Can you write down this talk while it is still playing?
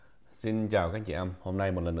Xin chào các chị em. Hôm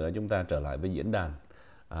nay một lần nữa chúng ta trở lại với diễn đàn.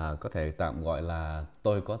 Có thể tạm gọi là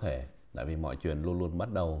tôi có thể, tại vì mọi chuyện luôn luôn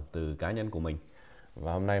bắt đầu từ cá nhân của mình.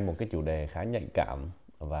 Và hôm nay một cái chủ đề khá nhạy cảm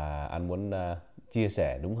và anh muốn chia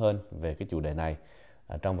sẻ đúng hơn về cái chủ đề này.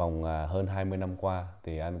 Trong vòng hơn 20 năm qua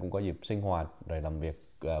thì anh cũng có dịp sinh hoạt rồi làm việc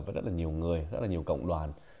với rất là nhiều người, rất là nhiều cộng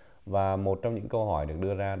đoàn. Và một trong những câu hỏi được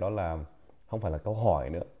đưa ra đó là không phải là câu hỏi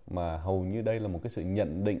nữa mà hầu như đây là một cái sự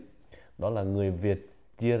nhận định, đó là người Việt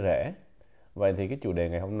chia rẽ. Vậy thì cái chủ đề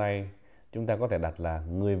ngày hôm nay chúng ta có thể đặt là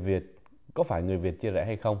người Việt, có phải người Việt chia rẽ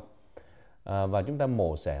hay không? Và chúng ta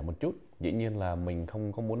mổ xẻ một chút. Dĩ nhiên là mình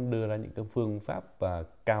không có muốn đưa ra những cái phương pháp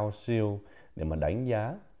cao siêu để mà đánh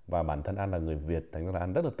giá. Và bản thân anh là người Việt, thành ra là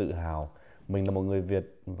anh rất là tự hào. Mình là một người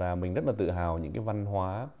Việt và mình rất là tự hào những cái văn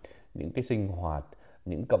hóa, những cái sinh hoạt,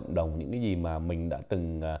 những cộng đồng, những cái gì mà mình đã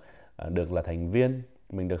từng được là thành viên,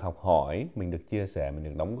 mình được học hỏi, mình được chia sẻ, mình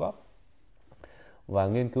được đóng góp. Và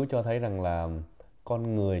nghiên cứu cho thấy rằng là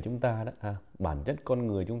con người chúng ta đó, bản chất con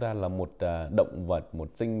người chúng ta là một động vật, một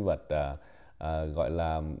sinh vật gọi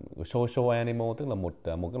là social animal, tức là một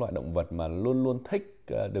cái loại động vật mà luôn luôn thích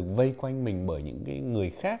được vây quanh mình bởi những cái người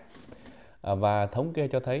khác. Và thống kê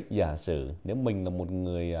cho thấy, giả sử nếu mình là một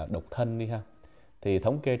người độc thân đi ha, thì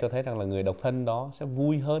thống kê cho thấy rằng là người độc thân đó sẽ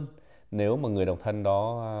vui hơn nếu mà người độc thân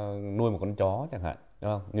đó nuôi một con chó chẳng hạn,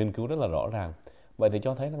 đúng không? Nghiên cứu rất là rõ ràng. Vậy thì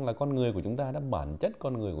cho thấy rằng là con người của chúng ta, bản chất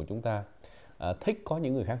con người của chúng ta thích có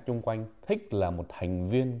những người khác xung quanh, thích là một thành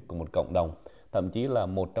viên của một cộng đồng. Thậm chí là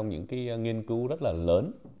một trong những cái nghiên cứu rất là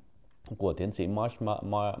lớn của tiến sĩ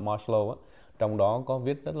Maslow trong đó có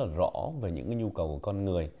viết rất là rõ về những cái nhu cầu của con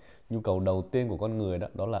người. Nhu cầu đầu tiên của con người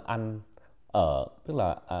đó là ăn ở, tức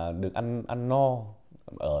là được ăn no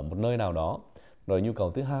ở một nơi nào đó. Rồi nhu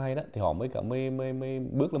cầu thứ hai đó thì họ mới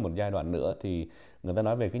bước lên một giai đoạn nữa, thì người ta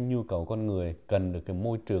nói về cái nhu cầu con người cần được cái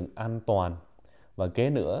môi trường an toàn. Và kế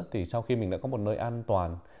nữa thì sau khi mình đã có một nơi an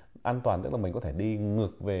toàn tức là mình có thể đi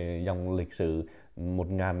ngược về dòng lịch sử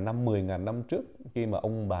 1.000 năm, 10.000 năm trước, khi mà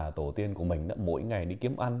ông bà tổ tiên của mình đã mỗi ngày đi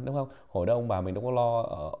kiếm ăn, đúng không? Hồi đó ông bà mình đâu có lo,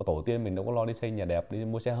 tổ tiên mình đâu có lo đi xây nhà đẹp, đi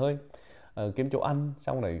mua xe hơi, kiếm chỗ ăn.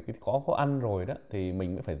 Xong rồi có ăn rồi đó thì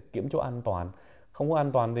mình mới phải kiếm chỗ an toàn. Không có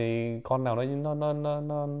an toàn thì con nào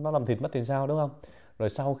nó làm thịt mất thì sao, đúng không? Rồi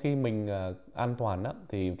sau khi mình an toàn đó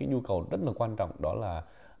thì cái nhu cầu rất là quan trọng đó là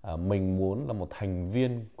mình muốn là một thành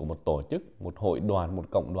viên của một tổ chức, một hội đoàn, một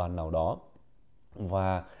cộng đoàn nào đó.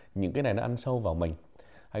 Và những cái này nó ăn sâu vào mình.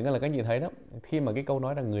 Thành ra là các chị thấy đó, khi mà cái câu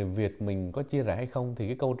nói rằng người Việt mình có chia rẽ hay không, thì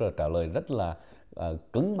cái câu trả lời rất là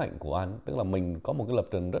cứng mạnh của anh. Tức là mình có một cái lập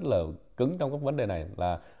trường rất là cứng trong các vấn đề này,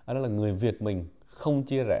 là anh nói là người Việt mình không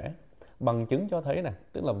chia rẽ. Bằng chứng cho thấy này,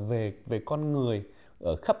 tức là về con người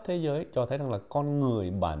ở khắp thế giới cho thấy rằng là con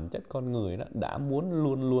người, bản chất con người đó đã muốn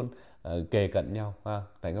luôn luôn kề cận nhau ha.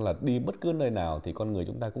 Thành ra là đi bất cứ nơi nào thì con người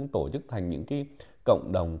chúng ta cũng tổ chức thành những cái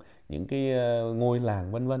cộng đồng, những cái ngôi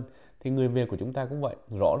làng vân vân. Thì người Việt của chúng ta cũng vậy.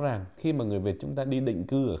 Rõ ràng khi mà người Việt chúng ta đi định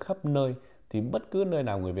cư ở khắp nơi, thì bất cứ nơi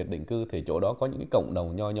nào người Việt định cư thì chỗ đó có những cái cộng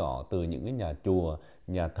đồng nho nhỏ, từ những cái nhà chùa,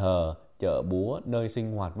 nhà thờ, chợ búa, nơi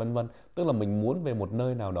sinh hoạt vân vân. Tức là mình muốn về một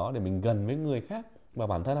nơi nào đó để mình gần với người khác. Và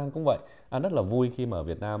bản thân anh cũng vậy. Anh rất là vui khi mà ở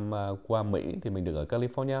Việt Nam qua Mỹ thì mình được ở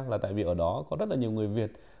California, là tại vì ở đó có rất là nhiều người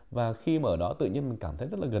Việt. Và khi mà ở đó tự nhiên mình cảm thấy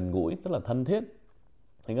rất là gần gũi, rất là thân thiết.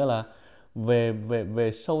 Thành ra là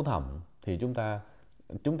về sâu thẳm thì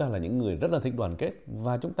chúng ta là những người rất là thích đoàn kết.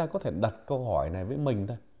 Và chúng ta có thể đặt câu hỏi này với mình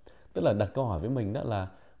thôi. Tức là đặt câu hỏi với mình đó là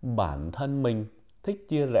bản thân mình thích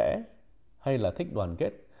chia rẽ hay là thích đoàn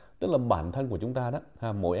kết. Tức là bản thân của chúng ta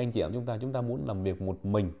đó, mỗi anh chị em chúng ta muốn làm việc một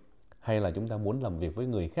mình hay là chúng ta muốn làm việc với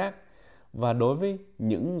người khác. Và đối với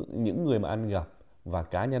những người mà anh gặp và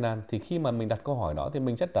cá nhân anh, thì khi mà mình đặt câu hỏi đó thì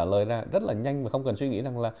mình sẽ trả lời ra rất là nhanh và không cần suy nghĩ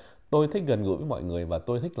rằng là tôi thích gần gũi với mọi người và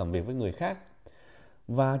tôi thích làm việc với người khác.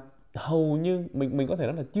 Và hầu như mình có thể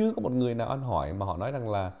nói là chưa có một người nào ăn hỏi mà họ nói rằng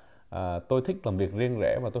là tôi thích làm việc riêng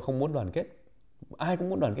rẽ và tôi không muốn đoàn kết. Ai cũng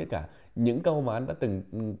muốn đoàn kết cả. Những câu mà anh đã từng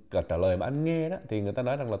cả trả lời mà anh nghe đó, thì người ta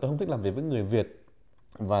nói rằng là tôi không thích làm việc với người Việt.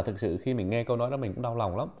 Và thực sự khi mình nghe câu nói đó mình cũng đau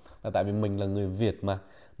lòng lắm. Là tại vì mình là người Việt mà.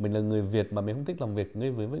 Mình là người Việt mà mình không thích làm việc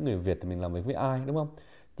với người Việt thì mình làm việc với ai, đúng không?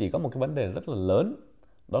 Chỉ có một cái vấn đề rất là lớn,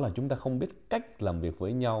 đó là chúng ta không biết cách làm việc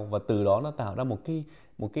với nhau. Và từ đó nó tạo ra một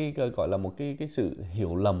cái gọi là một cái sự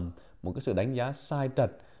hiểu lầm, một cái sự đánh giá sai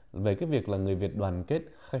trật về cái việc là người Việt đoàn kết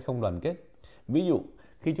hay không đoàn kết. Ví dụ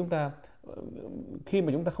khi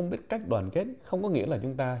mà chúng ta không biết cách đoàn kết không có nghĩa là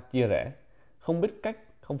chúng ta chia rẽ. Không biết cách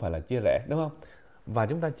không phải là chia rẽ, đúng không? Và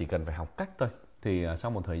chúng ta chỉ cần phải học cách thôi. Thì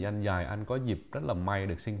sau một thời gian dài anh có dịp rất là may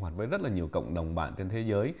được sinh hoạt với rất là nhiều cộng đồng bạn trên thế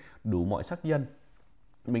giới, đủ mọi sắc dân.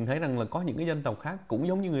 Mình thấy rằng là có những cái dân tộc khác cũng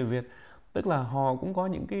giống như người Việt, tức là họ cũng có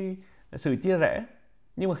những cái sự chia rẽ.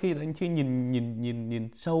 Nhưng mà khi nhìn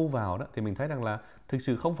sâu vào đó thì mình thấy rằng là thực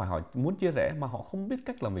sự không phải họ muốn chia rẽ mà họ không biết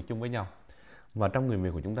cách làm việc chung với nhau. Và trong người Việt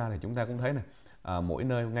của chúng ta thì chúng ta cũng thấy này, mỗi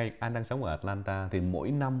nơi, ngay An đang sống ở Atlanta thì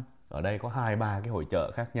mỗi năm ở đây có 2-3 cái hội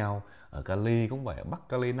chợ khác nhau. Ở Cali cũng vậy, ở Bắc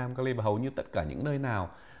Cali, Nam Cali và hầu như tất cả những nơi nào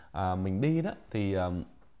mình đi đó thì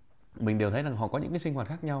mình đều thấy rằng họ có những cái sinh hoạt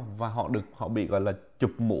khác nhau và họ bị gọi là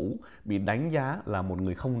chụp mũ, bị đánh giá là một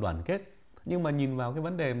người không đoàn kết. Nhưng mà nhìn vào cái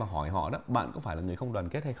vấn đề mà hỏi họ đó, bạn có phải là người không đoàn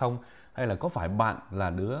kết hay không, hay là có phải bạn là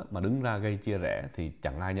đứa mà đứng ra gây chia rẽ, thì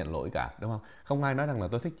chẳng ai nhận lỗi cả, đúng không? Không ai nói rằng là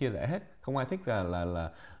tôi thích chia rẽ hết, không ai thích là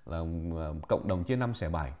cộng đồng chia năm xẻ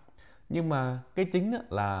bảy. Nhưng mà cái chính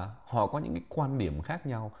là họ có những cái quan điểm khác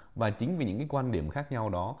nhau, và chính vì những cái quan điểm khác nhau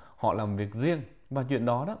đó họ làm việc riêng. Và chuyện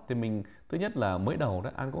đó đó thì mình, thứ nhất là mới đầu đó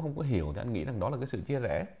anh cũng không có hiểu, thì anh nghĩ rằng đó là cái sự chia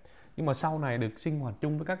rẽ. Nhưng mà sau này được sinh hoạt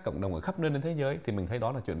chung với các cộng đồng ở khắp nơi trên thế giới thì mình thấy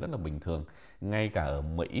đó là chuyện rất là bình thường. Ngay cả ở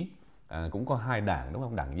Mỹ cũng có hai đảng, đúng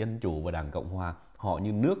không? Đảng Dân Chủ và Đảng Cộng Hòa. Họ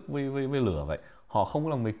như nước với lửa vậy. Họ không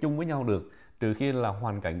làm việc chung với nhau được, trừ khi là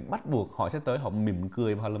hoàn cảnh bắt buộc họ sẽ tới, họ mỉm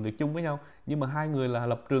cười và họ làm việc chung với nhau. Nhưng mà hai người là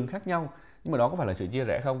lập trường khác nhau. Nhưng mà đó có phải là sự chia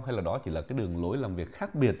rẽ không, hay là đó chỉ là cái đường lối làm việc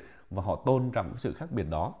khác biệt và họ tôn trọng cái sự khác biệt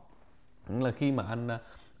đó. Là khi mà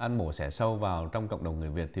anh mổ xẻ sâu vào trong cộng đồng người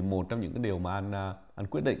Việt thì một trong những cái điều mà anh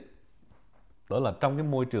quyết định đó là trong cái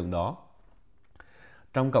môi trường đó,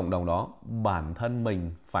 trong cộng đồng đó, bản thân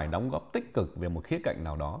mình phải đóng góp tích cực về một khía cạnh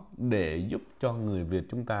nào đó để giúp cho người Việt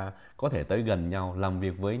chúng ta có thể tới gần nhau, làm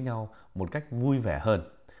việc với nhau một cách vui vẻ hơn.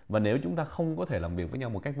 Và nếu chúng ta không có thể làm việc với nhau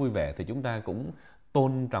một cách vui vẻ thì chúng ta cũng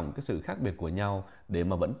tôn trọng cái sự khác biệt của nhau để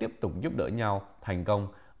mà vẫn tiếp tục giúp đỡ nhau thành công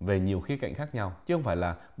về nhiều khía cạnh khác nhau. Chứ không phải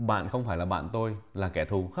là bạn không phải là bạn tôi là kẻ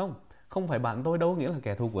thù. Không, không phải bạn tôi đâu nghĩa là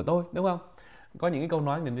kẻ thù của tôi, đúng không? Có những cái câu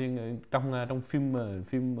nói trong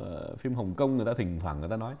phim Hồng Kông, người ta thỉnh thoảng người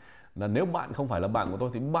ta nói là nếu bạn không phải là bạn của tôi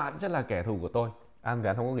thì bạn sẽ là kẻ thù của tôi. An thì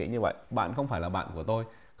anh không có nghĩ như vậy. Bạn không phải là bạn của tôi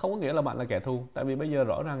không có nghĩa là bạn là kẻ thù. Tại vì bây giờ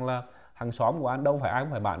rõ ràng là hàng xóm của anh đâu phải ai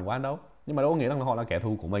cũng phải bạn của anh đâu, nhưng mà đâu có nghĩa rằng là họ là kẻ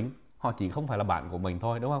thù của mình. Họ chỉ không phải là bạn của mình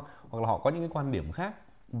thôi, đúng không? Hoặc là họ có những cái quan điểm khác.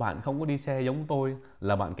 Bạn không có đi xe giống tôi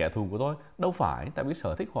là bạn kẻ thù của tôi, đâu phải, tại vì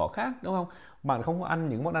sở thích họ khác, đúng không? Bạn không có ăn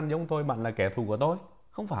những món ăn giống tôi, bạn là kẻ thù của tôi,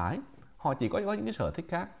 không phải. Họ chỉ có những cái sở thích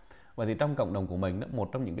khác. Và thì trong cộng đồng của mình đó,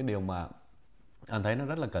 một trong những cái điều mà anh thấy nó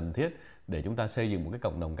rất là cần thiết để chúng ta xây dựng một cái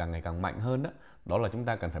cộng đồng càng ngày càng mạnh hơn đó, đó là chúng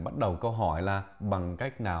ta cần phải bắt đầu câu hỏi là bằng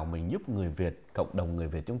cách nào mình giúp người Việt, cộng đồng người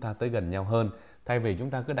Việt chúng ta tới gần nhau hơn, thay vì chúng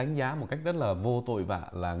ta cứ đánh giá một cách rất là vô tội vạ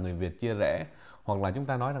là người Việt chia rẽ, hoặc là chúng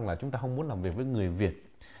ta nói rằng là chúng ta không muốn làm việc với người Việt.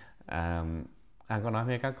 An có nói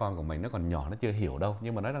với các con của mình, nó còn nhỏ nó chưa hiểu đâu,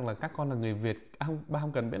 nhưng mà nói rằng là các con là người Việt, ba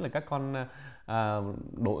không cần biết là các con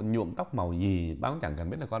độ nhuộm tóc màu gì, ba cũng chẳng cần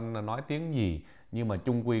biết là con nói tiếng gì, nhưng mà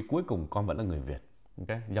chung quy cuối cùng con vẫn là người Việt.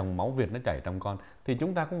 Okay? Dòng máu Việt nó chảy trong con. Thì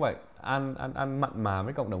chúng ta cũng vậy, An mặn mà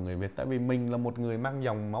với cộng đồng người Việt, tại vì mình là một người mang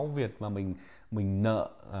dòng máu Việt và mình nợ,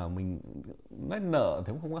 mình nói nợ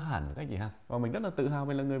thì cũng không có hẳn cái gì ha, và mình rất là tự hào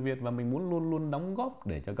mình là người Việt và mình muốn luôn luôn đóng góp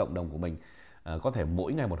để cho cộng đồng của mình có thể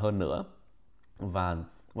mỗi ngày một hơn nữa. Và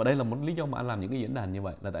đây là một lý do mà anh làm những cái diễn đàn như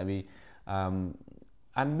vậy, là tại vì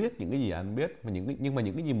anh biết những cái gì anh biết, nhưng mà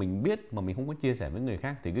những cái gì mình biết mà mình không có chia sẻ với người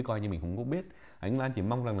khác thì cứ coi như mình không có biết. Anh chỉ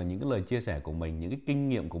mong rằng là những cái lời chia sẻ của mình, những cái kinh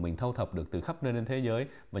nghiệm của mình thâu thập được từ khắp nơi trên thế giới,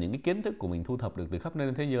 và những cái kiến thức của mình thu thập được từ khắp nơi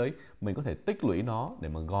trên thế giới, mình có thể tích lũy nó để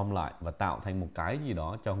mà gom lại và tạo thành một cái gì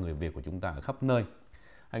đó cho người Việt của chúng ta ở khắp nơi.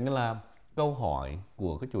 Là câu hỏi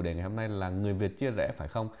của cái chủ đề ngày hôm nay là người Việt chia rẽ phải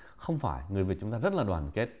không? Không phải, người Việt chúng ta rất là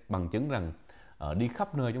đoàn kết, bằng chứng rằng đi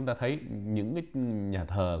khắp nơi chúng ta thấy những cái nhà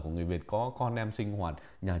thờ của người Việt có con em sinh hoạt,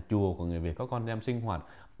 nhà chùa của người Việt có con em sinh hoạt,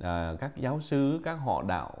 các giáo xứ, các họ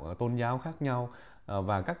đạo, tôn giáo khác nhau,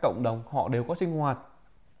 và các cộng đồng họ đều có sinh hoạt.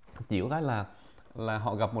 Chỉ có cái là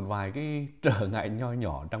họ gặp một vài cái trở ngại nho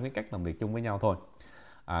nhỏ trong cái cách làm việc chung với nhau thôi.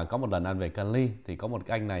 Có một lần anh về Cali thì có một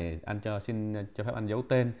cái anh này, anh xin cho phép anh giấu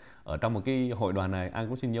tên. Ở trong một cái hội đoàn này anh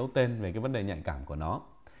cũng xin giấu tên về cái vấn đề nhạy cảm của nó.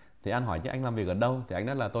 Thì anh hỏi chứ anh làm việc ở đâu, thì anh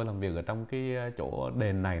nói là tôi làm việc ở trong cái chỗ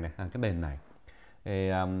đền này cái đền này.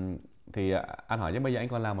 Thì anh hỏi chứ bây giờ anh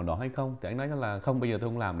còn làm ở đó hay không, thì anh nói là không, bây giờ tôi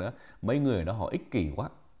không làm nữa, mấy người ở đó họ ích kỷ quá.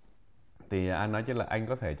 Thì anh nói chứ là anh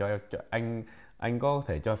có thể anh có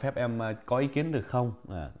thể cho phép em có ý kiến được không?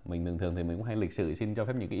 Mình thường thì mình cũng hay lịch sự xin cho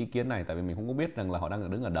phép những cái ý kiến này, tại vì mình không có biết rằng là họ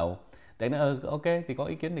đang đứng ở đâu. Thì anh nói ok, thì có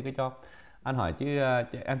ý kiến thì cứ cho. Anh hỏi chứ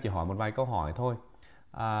em chỉ hỏi một vài câu hỏi thôi.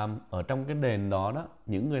 Ở trong cái đền đó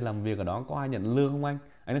những người làm việc ở đó có ai nhận lương không anh?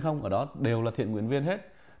 Anh nói không, ở đó đều là thiện nguyện viên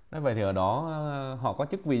hết. Nói vậy thì ở đó họ có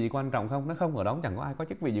chức vị gì quan trọng không? Nói không, ở đó chẳng có ai có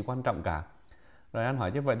chức vị gì quan trọng cả. Rồi anh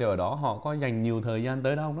hỏi chứ vậy thì ở đó họ có dành nhiều thời gian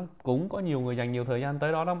tới đâu? Nó cũng có nhiều người dành nhiều thời gian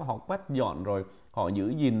tới đó mà họ quét dọn rồi họ giữ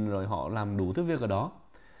gìn rồi họ làm đủ thứ việc ở đó.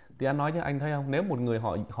 Thì anh nói cho anh thấy không, nếu một người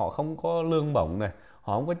họ không có lương bổng này,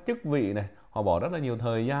 họ không có chức vị này, họ bỏ rất là nhiều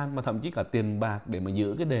thời gian mà thậm chí cả tiền bạc để mà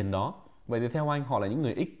giữ cái đền đó, vậy thì theo anh họ là những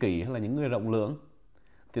người ích kỷ hay là những người rộng lượng?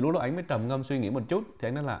 Thì lúc đó anh mới trầm ngâm suy nghĩ một chút, thì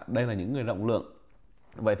anh nói là đây là những người rộng lượng.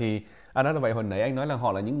 Vậy thì anh nói là vậy, hồi nãy anh nói là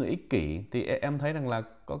họ là những người ích kỷ, thì em thấy rằng là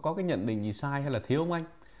có cái nhận định gì sai hay là thiếu không anh?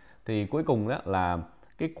 Thì cuối cùng đó là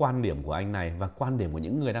cái quan điểm của anh này và quan điểm của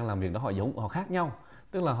những người đang làm việc đó họ khác nhau,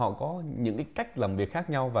 tức là họ có những cái cách làm việc khác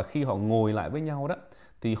nhau, và khi họ ngồi lại với nhau đó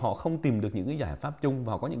thì họ không tìm được những cái giải pháp chung,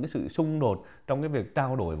 và họ có những cái sự xung đột trong cái việc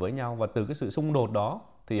trao đổi với nhau, và từ cái sự xung đột đó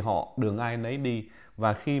thì họ đường ai nấy đi.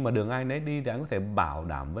 Và khi mà đường ai nấy đi thì anh có thể bảo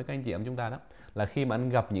đảm với các anh chị em chúng ta đó là khi mà anh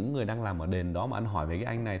gặp những người đang làm ở đền đó mà anh hỏi về cái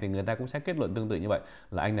anh này thì người ta cũng sẽ kết luận tương tự như vậy,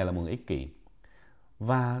 là anh này là một người ích kỷ.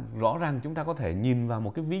 Và rõ ràng chúng ta có thể nhìn vào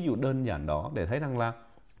một cái ví dụ đơn giản đó để thấy rằng là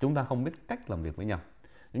chúng ta không biết cách làm việc với nhau.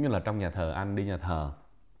 Giống như là trong nhà thờ, anh đi nhà thờ,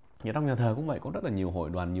 thì trong nhà thờ cũng vậy, có rất là nhiều hội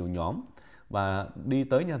đoàn, nhiều nhóm, và đi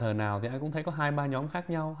tới nhà thờ nào thì anh cũng thấy có 2-3 nhóm khác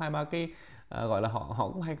nhau, 2-3 cái gọi là họ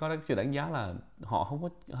cũng hay có cái sự đánh giá là họ không có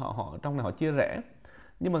họ trong này họ chia rẽ.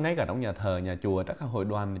 Nhưng mà ngay cả trong nhà thờ, nhà chùa, các hội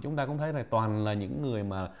đoàn thì chúng ta cũng thấy là toàn là những người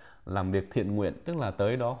mà làm việc thiện nguyện, tức là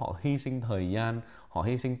tới đó họ hy sinh thời gian, họ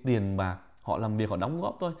hy sinh tiền bạc, họ làm việc, họ đóng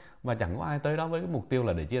góp thôi, và chẳng có ai tới đó với cái mục tiêu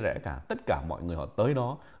là để chia rẽ cả. Tất cả mọi người họ tới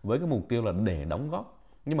đó với cái mục tiêu là để đóng góp.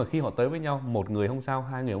 Nhưng mà khi họ tới với nhau, một người không sao,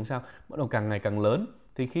 2 người không sao, bắt đầu càng ngày càng lớn.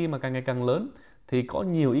 Thì khi mà càng ngày càng lớn thì có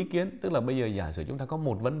nhiều ý kiến, tức là bây giờ giả sử chúng ta có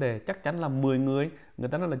một vấn đề, chắc chắn là 10 người, người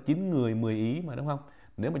ta nói là 9 người 10 ý mà, đúng không?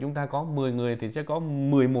 Nếu mà chúng ta có 10 người thì sẽ có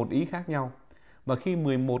 11 ý khác nhau. Và khi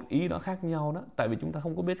 11 ý đó khác nhau đó, tại vì chúng ta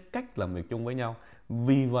không có biết cách làm việc chung với nhau.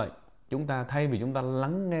 Vì vậy, chúng ta thay vì chúng ta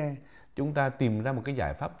lắng nghe, chúng ta tìm ra một cái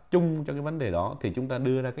giải pháp chung cho cái vấn đề đó, thì chúng ta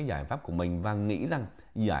đưa ra cái giải pháp của mình và nghĩ rằng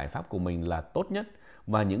giải pháp của mình là tốt nhất.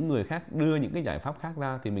 Và những người khác đưa những cái giải pháp khác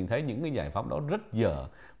ra thì mình thấy những cái giải pháp đó rất dở,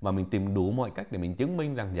 và mình tìm đủ mọi cách để mình chứng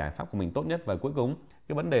minh rằng giải pháp của mình tốt nhất. Và cuối cùng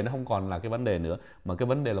cái vấn đề nó không còn là cái vấn đề nữa, mà cái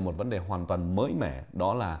vấn đề là một vấn đề hoàn toàn mới mẻ,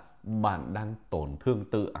 đó là bạn đang tổn thương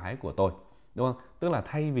tự ái của tôi, đúng không? Tức là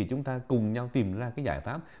thay vì chúng ta cùng nhau tìm ra cái giải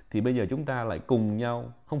pháp thì bây giờ chúng ta lại cùng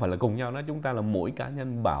nhau, không phải là cùng nhau nữa, chúng ta là mỗi cá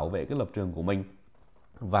nhân bảo vệ cái lập trường của mình,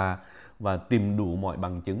 và tìm đủ mọi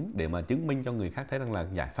bằng chứng để mà chứng minh cho người khác thấy rằng là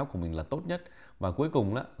giải pháp của mình là tốt nhất. Và cuối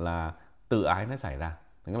cùng đó là tự ái nó xảy ra,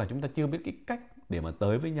 nghĩa là chúng ta chưa biết cái cách để mà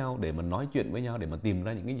tới với nhau, để mà nói chuyện với nhau, để mà tìm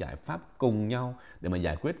ra những cái giải pháp cùng nhau để mà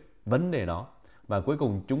giải quyết vấn đề đó. Và cuối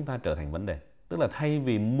cùng chúng ta trở thành vấn đề. Tức là thay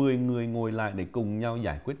vì 10 người ngồi lại để cùng nhau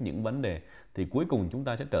giải quyết những vấn đề, thì cuối cùng chúng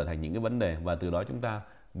ta sẽ trở thành những cái vấn đề, và từ đó chúng ta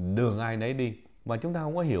đường ai nấy đi. Và chúng ta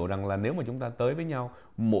không có hiểu rằng là nếu mà chúng ta tới với nhau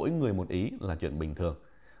mỗi người một ý là chuyện bình thường.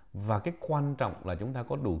 Và cái quan trọng là chúng ta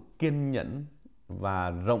có đủ kiên nhẫn và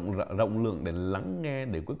rộng lượng để lắng nghe,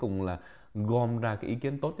 để cuối cùng là gom ra cái ý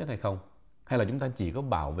kiến tốt nhất hay không, hay là chúng ta chỉ có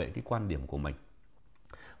bảo vệ cái quan điểm của mình.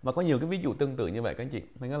 Và có nhiều cái ví dụ tương tự như vậy các anh chị.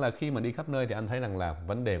 Thành ra là khi mà đi khắp nơi thì anh thấy rằng là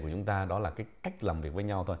vấn đề của chúng ta đó là cái cách làm việc với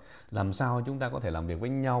nhau thôi. Làm sao chúng ta có thể làm việc với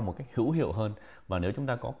nhau một cách hữu hiệu hơn. Và nếu chúng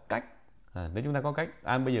ta có cách, nếu chúng ta có cách,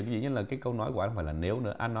 anh bây giờ cái gì như là cái câu nói của anh không phải là nếu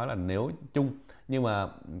nữa, anh nói là nếu chung. Nhưng mà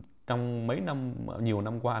trong nhiều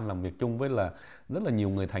năm qua anh làm việc chung với là rất là nhiều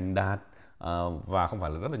người thành đạt, và không phải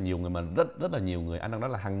là rất là nhiều người mà rất là nhiều người, anh đang nói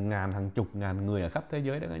là hàng ngàn, hàng chục ngàn người ở khắp thế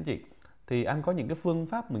giới đó các anh chị. Thì anh có những cái phương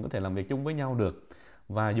pháp mình có thể làm việc chung với nhau được,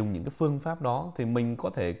 và dùng những cái phương pháp đó thì mình có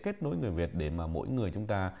thể kết nối người Việt để mà mỗi người chúng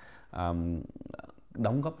ta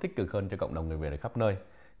đóng góp tích cực hơn cho cộng đồng người Việt ở khắp nơi.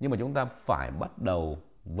 Nhưng mà chúng ta phải bắt đầu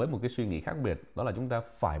với một cái suy nghĩ khác biệt, đó là chúng ta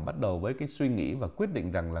phải bắt đầu với cái suy nghĩ và quyết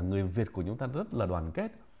định rằng là người Việt của chúng ta rất là đoàn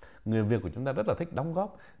kết, người Việt của chúng ta rất là thích đóng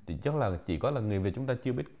góp. Thì chắc là chỉ có là người Việt chúng ta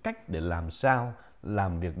chưa biết cách để làm sao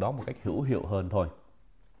làm việc đó một cách hữu hiệu hơn thôi.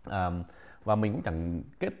 Và mình cũng chẳng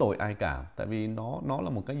kết tội ai cả, tại vì nó là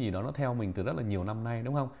một cái gì đó nó theo mình từ rất là nhiều năm nay,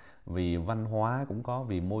 đúng không? Vì văn hóa cũng có,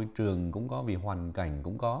 vì môi trường cũng có, vì hoàn cảnh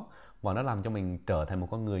cũng có, và nó làm cho mình trở thành một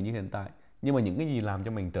con người như hiện tại. Nhưng mà những cái gì làm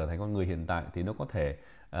cho mình trở thành con người hiện tại thì nó có thể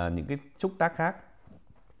những cái xúc tác khác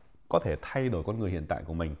có thể thay đổi con người hiện tại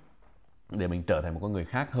của mình để mình trở thành một con người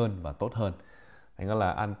khác hơn và tốt hơn. Thành ra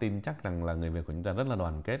là anh tin chắc rằng là người Việt của chúng ta rất là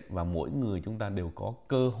đoàn kết, và mỗi người chúng ta đều có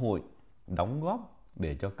cơ hội đóng góp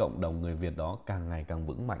để cho cộng đồng người Việt đó càng ngày càng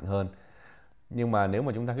vững mạnh hơn. Nhưng mà nếu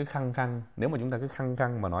mà chúng ta cứ khăng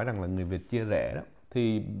khăng mà nói rằng là người Việt chia rẽ đó,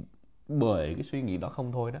 thì bởi cái suy nghĩ đó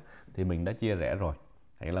không thôi đó thì mình đã chia rẽ rồi.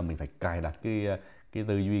 Hay là mình phải cài đặt cái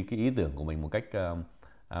tư duy, cái ý tưởng của mình một cách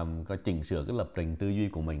có chỉnh sửa cái lập trình tư duy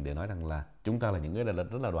của mình để nói rằng là chúng ta là những người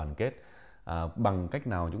rất là đoàn kết. Bằng cách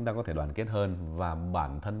nào chúng ta có thể đoàn kết hơn, và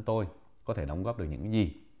bản thân tôi có thể đóng góp được những cái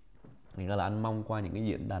gì. Thành ra là anh mong qua những cái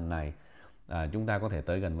diễn đàn này chúng ta có thể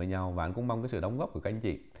tới gần với nhau, và anh cũng mong cái sự đóng góp của các anh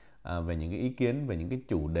chị. về những cái ý kiến, về những cái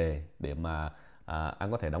chủ đề để mà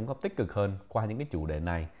An có thể đóng góp tích cực hơn qua những cái chủ đề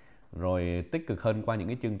này, rồi tích cực hơn qua những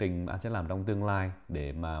cái chương trình An sẽ làm trong tương lai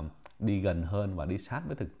để mà đi gần hơn và đi sát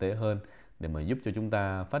với thực tế hơn, để mà giúp cho chúng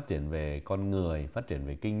ta phát triển về con người, phát triển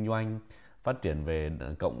về kinh doanh, phát triển về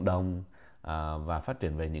cộng đồng, và phát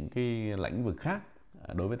triển về những cái lĩnh vực khác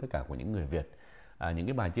đối với tất cả của những người Việt. Những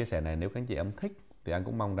cái bài chia sẻ này nếu các anh chị em thích thì An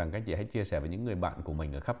cũng mong rằng các anh chị hãy chia sẻ với những người bạn của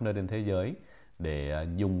mình ở khắp nơi trên thế giới, để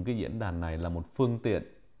dùng cái diễn đàn này là một phương tiện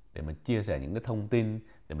để mà chia sẻ những cái thông tin,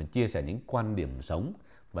 để mà chia sẻ những quan điểm sống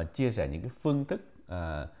và chia sẻ những cái phương thức,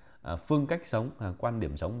 phương cách sống, quan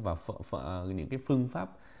điểm sống và những cái phương pháp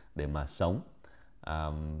để mà sống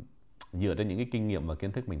dựa trên những cái kinh nghiệm và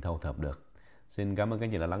kiến thức mình thâu thập được. Xin cảm ơn các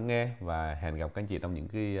anh chị đã lắng nghe và hẹn gặp các anh chị trong những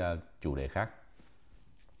cái chủ đề khác.